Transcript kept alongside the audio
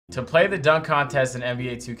To play the dunk contest in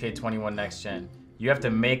NBA 2K21 Next Gen, you have to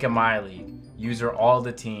make a My League, user all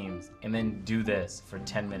the teams, and then do this for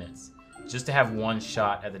 10 minutes. Just to have one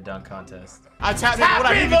shot at the dunk contest. I tapped in when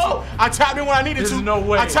I needed to. I tapped in when I needed to. There's no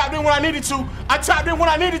way. I tapped in when I needed to. I tapped in when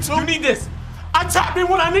I needed to. You need this. I tapped in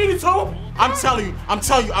when I needed to. I'm telling you,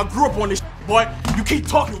 I grew up on this boy. You keep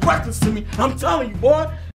talking reckless to me. I'm telling you,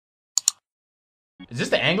 boy. Is this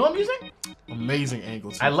the angle I'm using? Amazing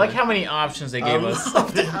angles. I like how many options they gave us.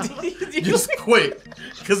 Just quit,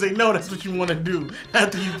 because they know that's what you want to do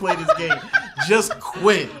after you play this game. Just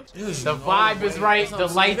quit. The vibe is right, the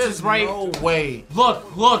lights is right. No way.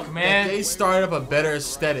 Look, man. They started up a better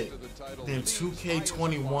aesthetic than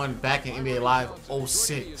 2K21 back in NBA Live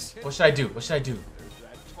 06. What should I do? What should I do?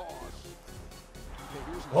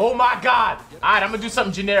 Oh my God. All right, I'm gonna do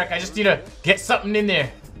something generic. I just need to get something in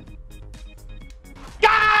there.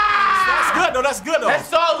 That's good though, that's good though. That's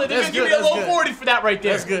solid. They're gonna give me a low 40 for that right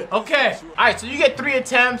there. That's good. Okay. All right, so you get 3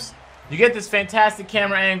 attempts. You get this fantastic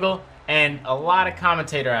camera angle and a lot of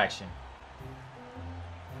commentator action.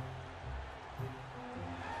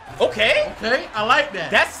 Okay. Okay, I like that.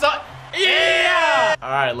 That's so. Yeah. All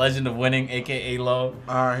right, Legend of Winning, aka Low.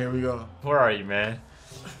 All right, here we go. Where are you, man?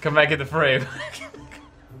 Come back in the frame.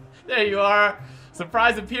 There you are.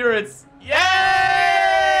 Surprise appearance. Yay!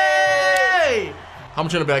 How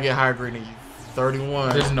much in the back get higher grade than you?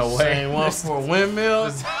 31. There's no way. Same one for a windmill.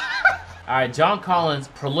 All right, John Collins,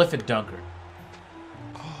 prolific dunker.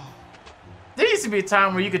 There used to be a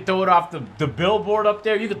time where you could throw it off the billboard up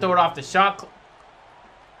there. You could throw it off the shot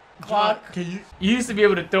clock. Can you? You used to be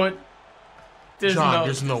able to throw it. There's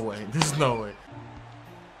no way. There's no way.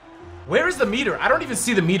 Where is the meter? I don't even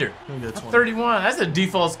see the meter. 31. That's a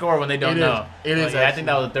default score when they don't know. It is. Yeah, I think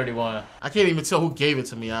that was a 31. I can't even tell who gave it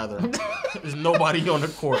to me either. There's nobody on the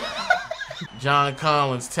court. John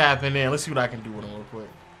Collins tapping in. Let's see what I can do with him real quick.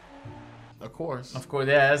 Of course. Of course,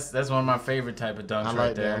 yeah, that's one of my favorite type of dunks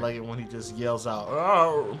right there. I like it when he just yells out.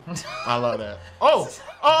 Oh, I love that. Oh!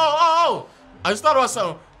 I just thought about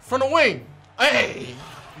something from the wing. Hey,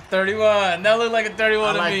 31. That looked like a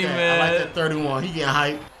 31 to me, man. I like that 31. He getting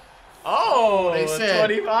hype. Oh, they said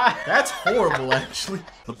 25. That's horrible, actually.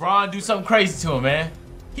 LeBron do something crazy to him, man.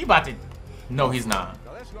 He about to. No, he's not.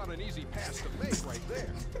 Now that's not an easy pass to make right there.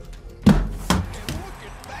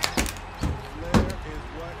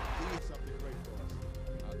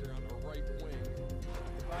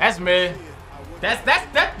 That's me.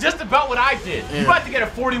 That's just about what I did. Yeah. You about to get a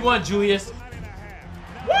 41, Julius.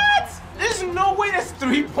 What? There's no way that's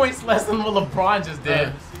 3 points less than what LeBron just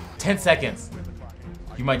did. 10 seconds.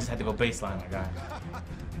 You might just have to go baseline, my guy.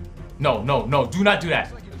 No, do not do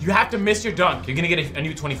that. You have to miss your dunk. You're gonna get a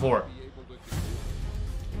new 24.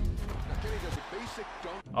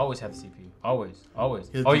 Always have the CPU. Always.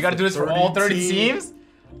 Oh, you gotta do this for all 30 teams?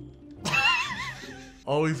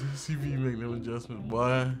 Always CPU make no adjustments,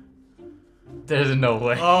 boy. There's no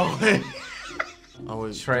way. Oh,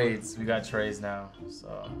 always trades. We got trades now.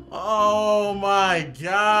 So. Oh my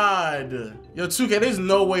God. Yo, 2K, there's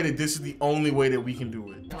no way that this is the only way that we can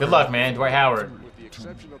do it. Good luck, man. Dwight Howard. With the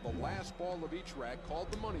exception of the last ball of each rack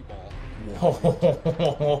called the money ball.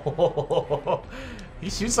 He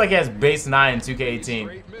shoots like he has base 9 in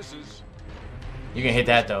 2K18. You can hit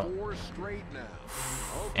that though.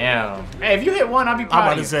 Damn. Hey, if you hit one, I'll be proud I'm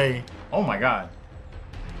about of you. to say. Oh my God.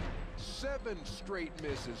 7 straight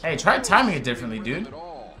misses. Hey, try timing it differently, dude.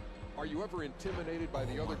 Are you ever intimidated by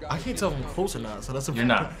the other guy? I can't tell if I'm close or not, so that's a You're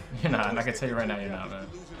not. You're not. I can tell you right now, you're not, man.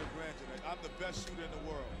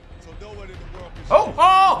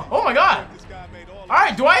 Oh my God. All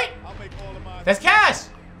right, Dwight. That's cash.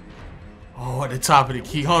 Oh, at the top of the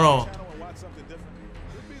key. Hold on.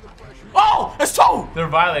 Oh, it's two. They're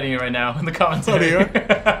violating it right now in the commentary. Oh,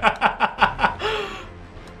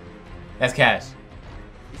 That's cash.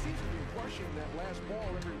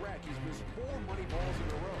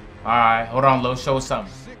 All right, hold on, Lo. Show us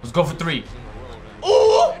something. Let's go for 3.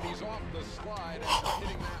 Ooh!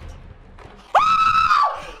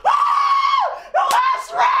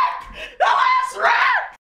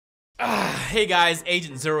 Hey guys,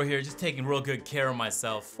 Agent Zero here, just taking real good care of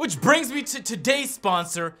myself. Which brings me to today's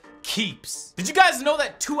sponsor, Keeps. Did you guys know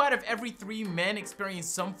that 2 out of every 3 men experience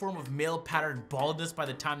some form of male pattern baldness by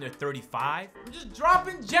the time they're 35? I'm just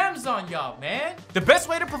dropping gems on y'all, man. The best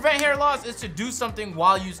way to prevent hair loss is to do something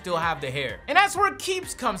while you still have the hair. And that's where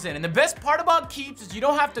Keeps comes in. And the best part about Keeps is you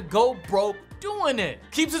don't have to go broke doing it.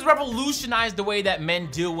 Keeps has revolutionized the way that men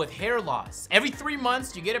deal with hair loss. Every 3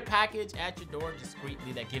 months, you get a package at your door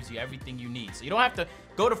discreetly that gives you everything you need. So you don't have to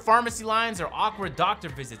go to pharmacy lines or awkward doctor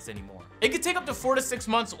visits anymore. It could take up to 4 to 6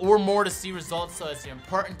 months or more to see results, so it's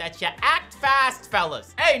important that you act fast,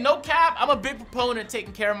 fellas. Hey, no cap, I'm a big proponent of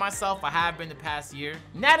taking care of myself. I have been the past year.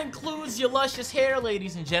 And that includes your luscious hair,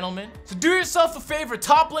 ladies and gentlemen. So do yourself a favor,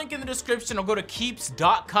 top link in the description, or go to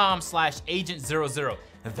keeps.com/agent00.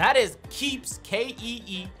 That is Keeps,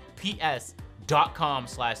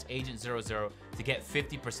 KEEPS.com/agent00 to get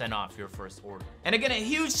 50% off your first order. And again, a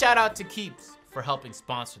huge shout out to Keeps for helping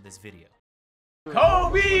sponsor this video.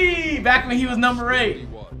 Kobe! Back when he was number 8.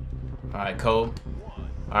 Alright, Kobe.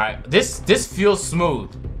 Alright, this feels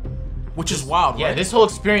smooth. Which is wild, yeah, right? This whole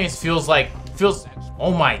experience feels,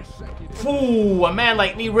 oh my. Ooh, a man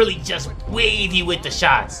like me really just wavy with the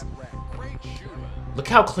shots. Look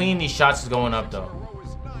how clean these shots is going up, though.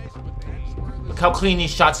 Look how clean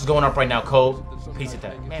these shots is going up right now, Kobe. Peace at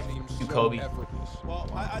that. Man, you, Kobe. Well,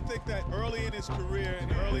 I think that early in his career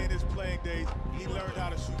and early in his playing days, he learned how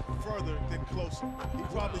to shoot further than closer. He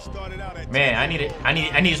probably started out at. Man, I need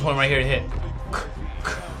this one right here to hit.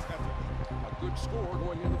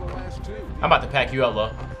 I'm about to pack you out,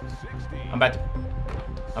 Lo. I'm about to.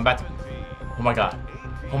 Oh my god.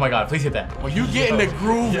 Oh my god, please hit that. When you get in the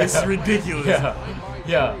groove, it's ridiculous.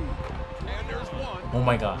 Yeah. Oh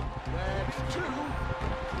my god.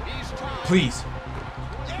 Please.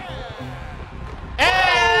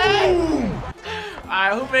 Hey!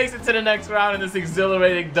 Alright, who makes it to the next round in this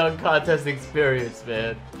exhilarating dunk contest experience,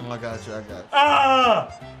 man? Oh, I got you. Ah!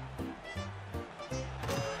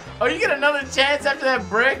 Oh, you get another chance after that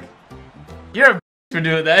brick? You're a for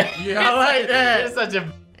doing that. Yeah, I like that. You're such a.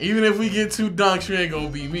 Even if we get 2 dunks, you ain't gonna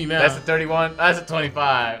beat me now. That's a 31. That's a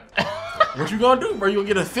 25. What you gonna do, bro? You gonna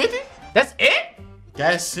get a 50? That's it?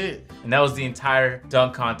 That's it. And that was the entire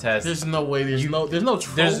dunk contest. There's no way. There's no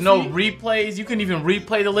trophy. There's no replays. You couldn't even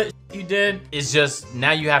replay the lit you did. It's just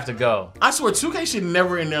now you have to go. I swear, 2K should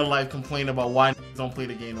never in their life complain about why don't play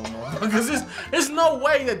the game no more. Because there's no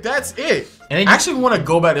way that's it. And then I actually want to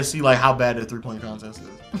go back to see like how bad the 3-point contest is.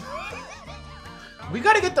 We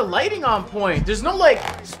gotta get the lighting on point. There's no like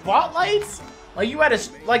spotlights. Like you had a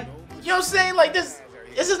you know what I'm saying? Like this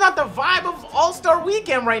is not the vibe of All-Star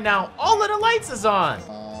Weekend right now. All of the lights is on.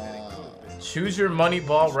 Choose your money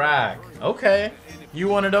ball rack. Okay. You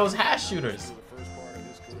one of those hash shooters.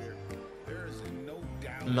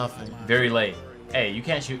 Nothing. Very late. Hey, you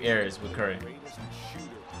can't shoot airs with Curry.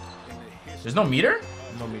 There's no meter?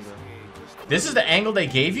 No meter. This is the angle they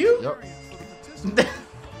gave you? Yep.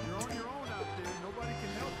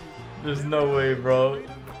 There's no way, bro.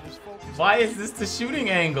 Why is this the shooting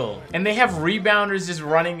angle? And they have rebounders just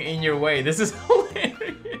running in your way. This is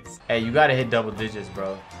hilarious. Hey, you gotta hit double digits,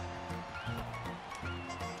 bro.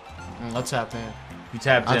 I tapped in. You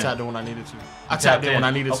tapped in. I tapped in when I needed to. I tapped in when I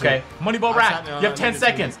needed to. Okay. Moneyball rack. You have 10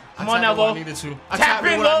 seconds. Come on now, Lo. I tapped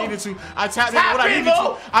in when I needed to. I tapped in when I needed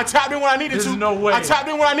to. I tapped in when I needed to. There's no way. I tapped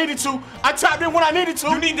in when I needed to. I tapped in when I needed to.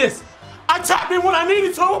 You need this. I tapped in when I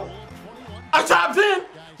needed to. I tapped in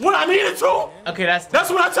when I needed to. Okay, that's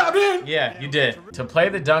when I tapped in. Yeah, you did. To play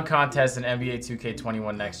the dunk contest in NBA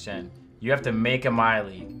 2K21 Next Gen, you have to make a My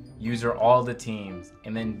League, user all the teams,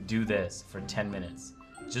 and then do this for 10 minutes.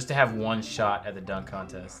 Just to have one shot at the dunk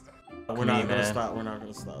contest. We're not gonna stop. We're not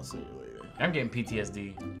gonna stop. See you later. I'm getting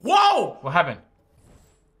PTSD. Whoa! What happened?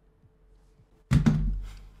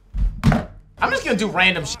 I'm just gonna do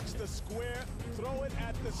random shit. The square, throw it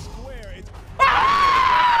at the square. It's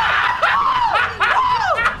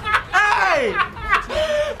Hey!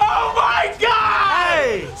 Oh my god!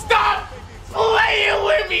 Hey! Stop playing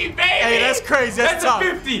with me, baby! Hey, that's crazy. That's tough.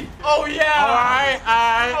 a 50. Oh yeah! Alright.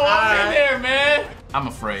 Oh, I'm in there, man. I'm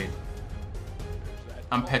afraid.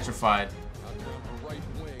 I'm petrified. Right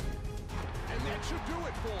wing. And that should do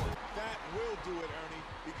it for him. that will do it, Ernie,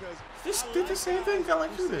 because This did the same thing, kind of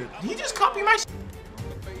like you did. He just copied my shit. The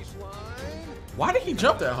baseline. Why did he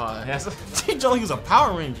jump that high? Yes. He jumped like he was a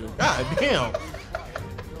Power Ranger. God damn.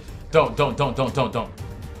 Don't.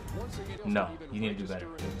 No, you need to do better.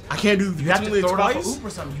 I can't do. You have to throw it off a twice. oop or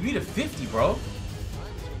something. You need a 50, bro.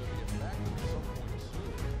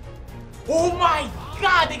 Oh my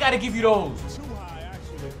god, they gotta give you those. too high,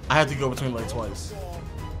 actually. I had to go between like twice.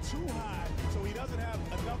 Too high, so he doesn't have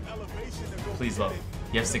enough elevation to go. Please, Lo.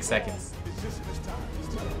 You have 6 seconds. It's just his time.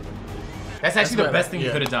 That's actually the better. best thing you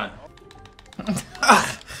Yeah. could have done.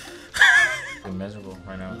 You're miserable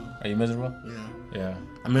right now. Are you miserable? Yeah. Yeah.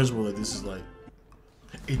 I'm miserable that this is like.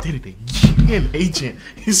 He did it again, Agent.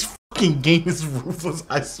 His fucking game is ruthless.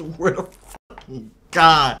 I swear to fucking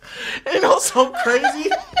God. And you know what's so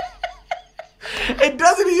crazy? It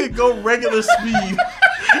doesn't even go regular speed.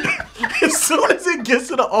 As soon as it gets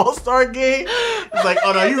to the All-Star game, it's like,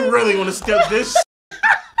 oh no, you really want to skip this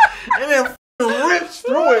and then rips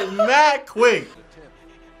through it mad quick.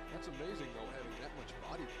 That's amazing, though, having that much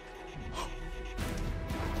body.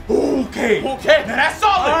 Okay. Okay. Now that's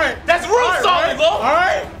solid. All right. That's real solid, Lo. All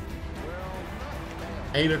right.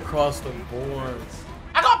 8 across the boards.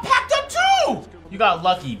 I got packed up too. You got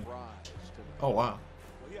lucky. Oh wow. Well,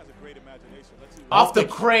 he has a great imagination. Let's see. Off the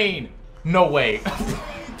crane. No way.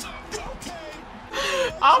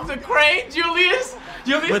 Off the crane, Julius.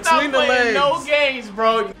 Julius, stop Between the playing no legs. games,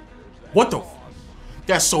 bro. What the?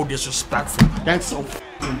 That's so disrespectful. That's so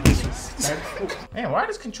disrespectful. Man, why is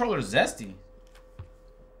this controller zesty?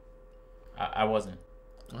 I wasn't.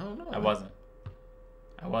 I don't know. I wasn't.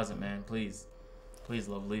 I wasn't, man. Please. Please,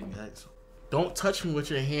 love, leave me. Don't touch me with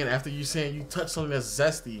your hand after you saying you touch something that's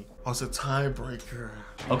zesty. Oh, it's a tiebreaker.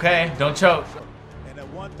 Okay, don't choke. And the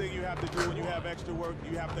one thing you have to do when you have extra work,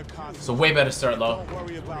 you have to concentrate. So way better start, Lo. Don't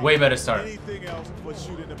worry about Way better start. anything else but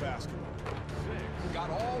shooting the basketball. Got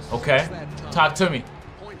all Okay. six that time. Talk to me.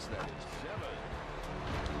 Points there.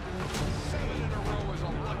 7 in a row is a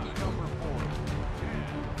lucky number for him.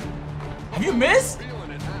 Have you missed?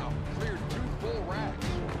 Feeling it now. Cleared 2 full racks.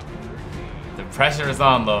 The pressure is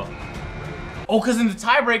on, Lo. Oh, because in the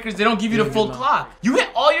tiebreakers, they don't give you the full clock. You hit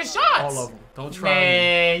all your shots. All of them. Don't try me.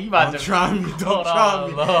 Man, you about Don't to try me. Don't Hold try on,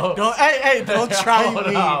 me. Lo. Don't. Hey, don't try Hold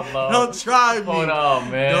me. on, Lo. Don't try me. Hold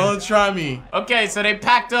on, man. Don't try me. Okay, so they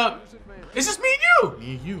packed up. It's just me and you.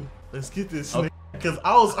 Me and you. Let's get this, Okay. nigga. Because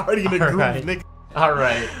I was already in the groove, Alright. nigga. All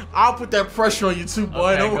right. I'll put that pressure on you too,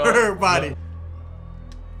 boy. Okay, Don't go. worry about it.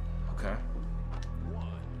 Okay.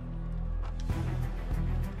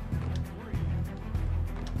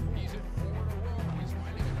 He's at 4 in a row. He's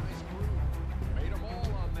finding a nice groove. Made them all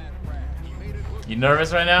on that rack. He made it look You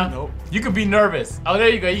nervous right now? Nope. You could be nervous. Oh, there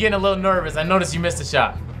you go. You're getting a little nervous. I noticed you missed a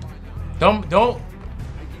shot. Don't. making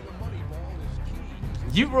the money ball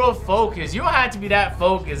is key. You real focused. You don't have to be that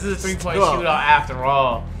focused. This is a three-point No. shootout after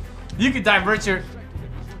all. You could divert your.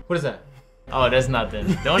 What is that? Oh, that's nothing.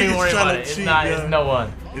 Don't even He's worry trying about to it. It's cheat, not. yeah. It's no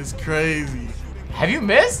one. It's crazy. Have you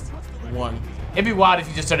missed? One. It'd be wild if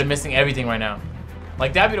you just started missing everything right now.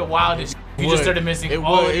 Like that'd be the wildest. If you just started missing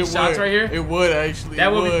all of these shots right here. It would actually.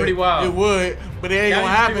 That It would be pretty wild. It would, but it ain't That'd gonna be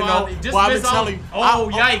happen pretty wild. though. Just Well, I've miss been all- telling you. Oh,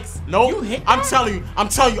 yikes. No, You hit I'm that? telling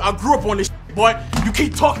you. I grew up on this shit, boy. You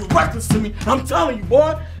keep talking reckless to me. I'm telling you,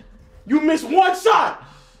 boy. You miss one shot.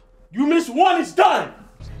 You miss one, it's done.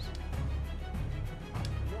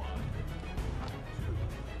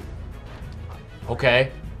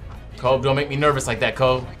 Okay. Cove, don't make me nervous like that,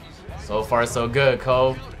 Cove. So far, so good,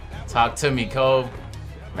 Cove. Talk to me, Cove.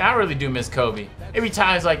 Man, I really do miss Kobe. Every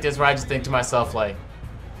times like this where I just think to myself, like,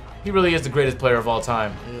 he really is the greatest player of all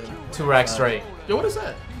time. 2 racks straight. Yo, what is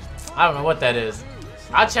that? I don't know what that is.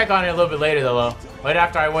 I'll check on it a little bit later, though. Right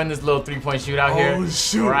after I win this little 3-point shootout here. Oh,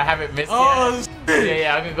 shoot. Where I haven't missed Oh, yet.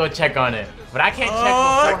 Yeah, I'm gonna go check on it. But I can't check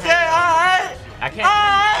Oh, beforehand. okay, all right. I can't.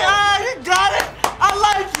 Alright, you got it. I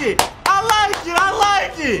like it.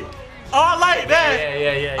 Oh, I like that.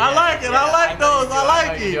 Yeah. I like it. I like know you those. do. I like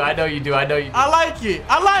know you it. do. I know you do. I know you do.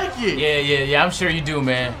 I like it. Yeah. I'm sure you do,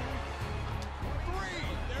 man.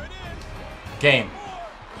 Game.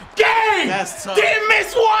 That's tough. Didn't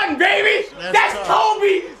miss one, baby. That's tough.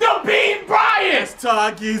 Kobe the Bean Bryant. That's tough.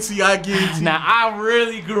 I get you. Now I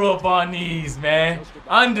really grew up on these, man.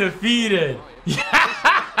 Undefeated.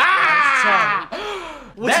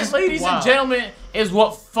 That, ladies and gentlemen, is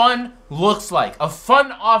what fun looks like. A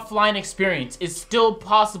fun offline experience is still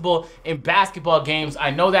possible in basketball games.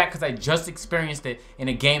 I know that because I just experienced it in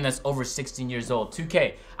a game that's over 16 years old.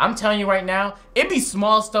 2K. I'm telling you right now, it'd be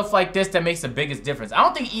small stuff like this that makes the biggest difference. I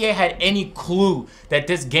don't think EA had any clue that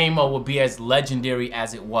this game mode would be as legendary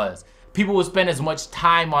as it was. People would spend as much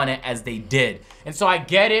time on it as they did. And so I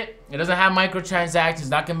get it. It doesn't have microtransactions. It's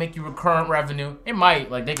not going to make you recurrent revenue. It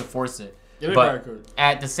might. Like, they could force it. But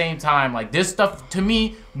at the same time, like, this stuff to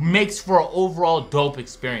me makes for an overall dope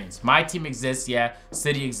experience. My team exists, yeah.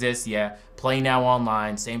 City exists, yeah. Play Now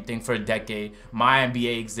Online, same thing for a decade. My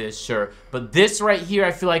NBA exists, sure. But this right here,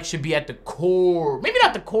 I feel like should be at the core. Maybe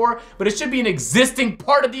not the core, but it should be an existing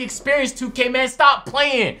part of the experience. 2K, man, stop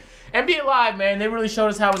playing. NBA Live, man, they really showed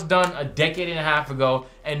us how it's done a decade and a half ago,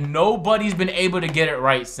 and nobody's been able to get it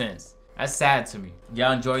right since. That's sad to me.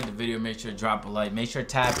 Y'all enjoyed the video, make sure to drop a like. Make sure to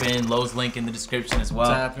tap in. Lowe's link in the description as well.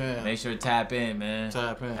 Tap in. Make sure to tap in, man.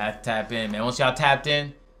 Tap in. Have to tap in, man. Once y'all tapped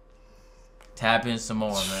in, tap in some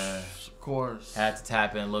more, man. Of course. Have to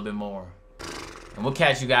tap in a little bit more. And we'll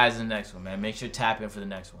catch you guys in the next one, man. Make sure to tap in for the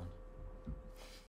next one.